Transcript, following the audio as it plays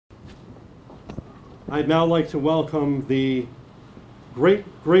I'd now like to welcome the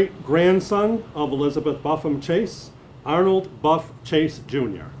great-great-grandson of Elizabeth Buffum Chace, Arnold Buff Chace,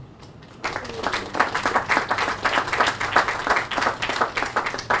 Jr.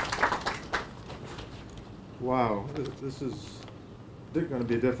 Wow, this is going to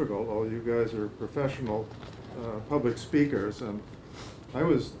be difficult. All you guys are professional public speakers, and I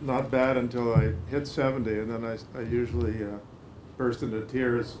was not bad until I hit 70, and then I usually burst into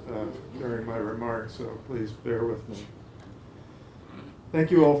tears during my remarks, so please bear with me. Thank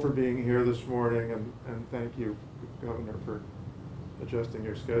you all for being here this morning, and thank you, Governor, for adjusting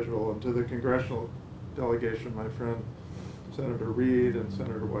your schedule, and to the congressional delegation, my friend Senator Reid and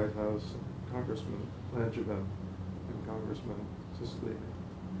Senator Whitehouse, and Congressman Langevin and Congressman Cicilline.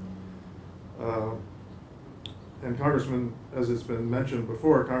 And Congressman, as it's been mentioned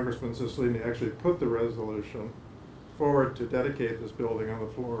before, Congressman Cicilline actually put the resolution forward to dedicate this building on the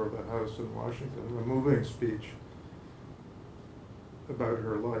floor of the House in Washington, a moving speech about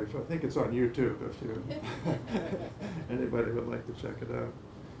her life. I think it's on YouTube if you anybody would like to check it out.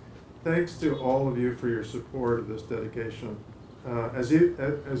 Thanks to all of you for your support of this dedication. As you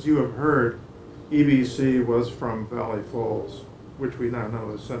have heard, EBC was from Valley Falls, which we now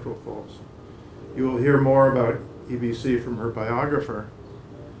know as Central Falls. You will hear more about EBC from her biographer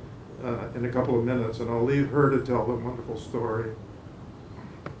in a couple of minutes, and I'll leave her to tell the wonderful story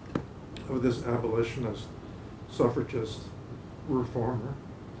of this abolitionist, suffragist, reformer,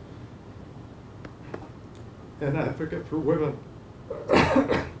 and advocate for women.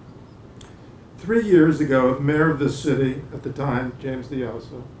 3 years ago, the mayor of this city at the time, James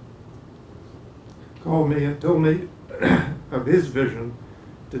Diaso, called me and told me of his vision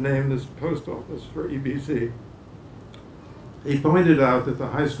to name this post office for EBC. He pointed out that the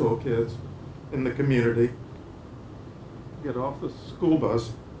high school kids in the community get off the school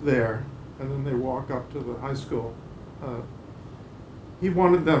bus there, and then they walk up to the high school. He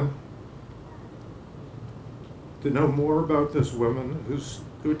wanted them to know more about this woman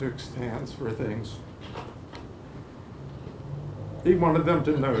who took stands for things. He wanted them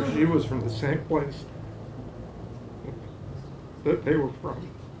to know she was from the same place that they were from.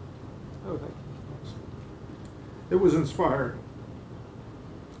 Oh, thank you. It was inspiring.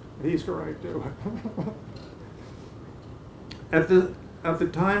 He's right, too. At the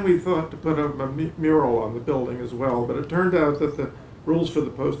time, we thought to put up a mural on the building as well, but it turned out that the rules for the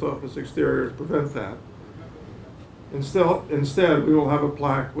post office exteriors prevent that. Instead, we will have a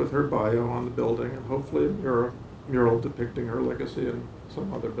plaque with her bio on the building and hopefully a mural depicting her legacy in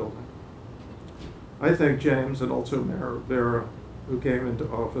some other building. I thank James and also Mayor Vera, who came into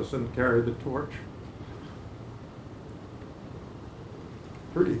office and carried the torch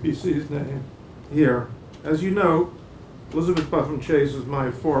for EBC's name here. As you know, Elizabeth Buffum Chace is my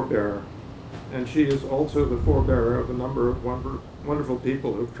forebearer, and she is also the forebearer of a number of wonderful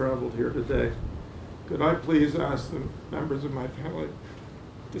people who've traveled here today. Could I please ask the members of my family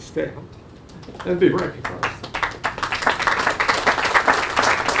to stand and be recognized?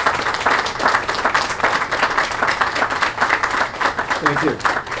 Thank you.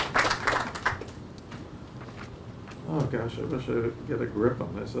 Oh gosh, I wish I could get a grip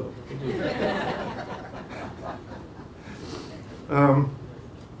on myself.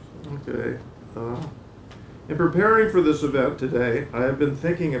 Okay. In preparing for this event today, I have been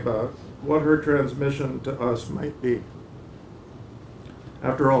thinking about what her transmission to us might be.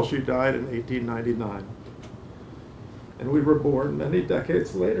 After all, she died in 1899, and we were born many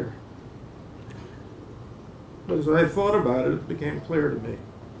decades later. But as I thought about it, it became clear to me.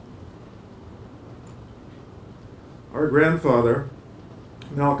 Our grandfather,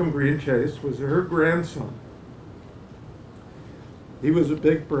 Malcolm Green Chace, was her grandson. He was a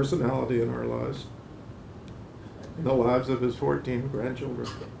big personality in our lives, in the lives of his 14 grandchildren.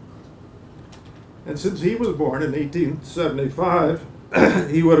 And since he was born in 1875,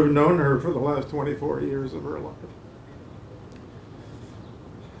 he would have known her for the last 24 years of her life.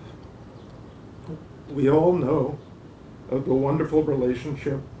 We all know of the wonderful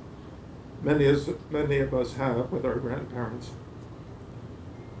relationship many of us have with our grandparents,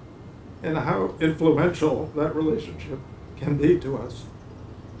 and how influential that relationship can be to us.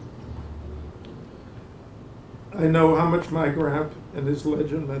 I know how much my grandpa and his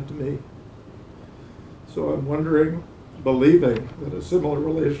legend meant to me, so I'm wondering, believing that a similar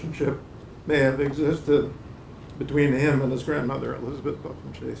relationship may have existed between him and his grandmother, Elizabeth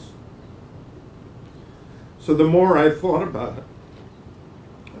Buffum Chace. So the more I thought about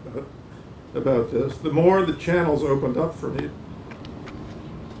this, the more the channels opened up for me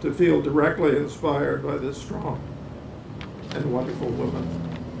to feel directly inspired by this strong and wonderful woman.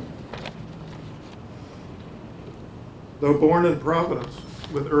 Though born in Providence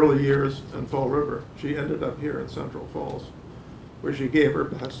with early years in Fall River, she ended up here in Central Falls, where she gave her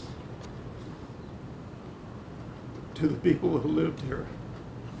best to the people who lived here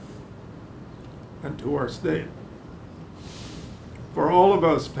and to our state. For all of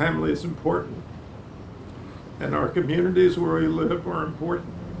us, family is important, and our communities where we live are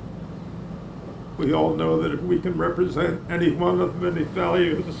important. We all know that if we can represent any one of the many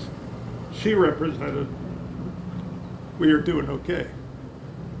values she represented, we are doing okay.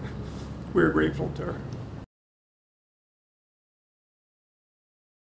 We're grateful to her.